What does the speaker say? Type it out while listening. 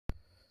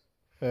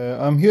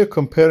I'm here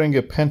comparing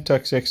a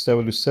Pentax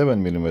XW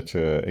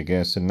 7mm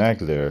against a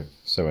Nagler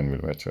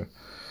 7mm.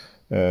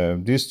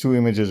 These two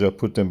images, I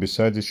put them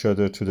beside each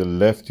other. To the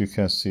left you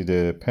can see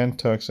the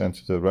Pentax, and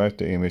to the right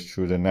the image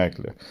through the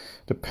Nagler.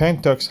 The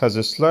Pentax has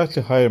a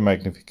slightly higher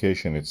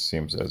magnification, it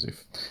seems as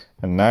if,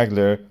 and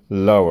Nagler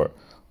lower,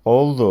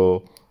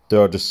 although they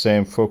are the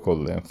same focal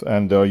length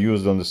and they are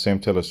used on the same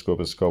telescope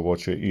as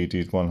Skywatcher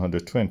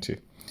ED120,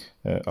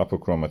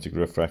 apochromatic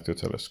refractor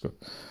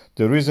telescope.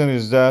 The reason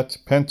is that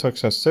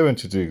Pentax has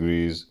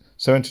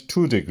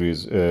 72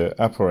 degrees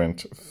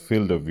apparent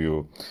field of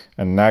view,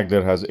 and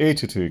Nagler has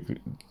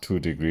 82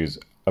 degrees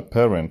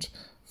apparent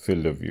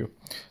field of view,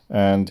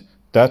 and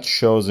that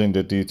shows in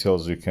the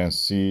details. You can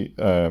see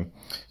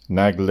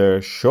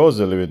Nagler shows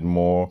a little bit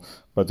more,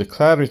 but the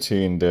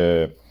clarity in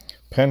the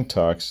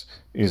Pentax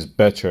is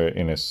better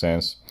in a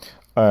sense.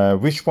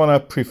 Which one I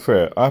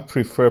prefer? I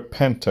prefer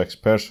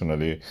Pentax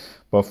personally,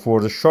 but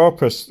for the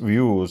sharpest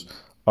views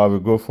I will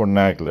go for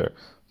Nagler.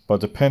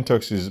 But the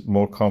Pentax is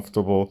more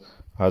comfortable,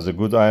 has a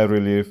good eye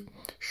relief,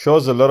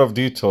 shows a lot of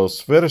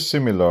details, very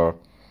similar,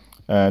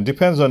 and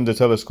depends on the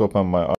telescope and my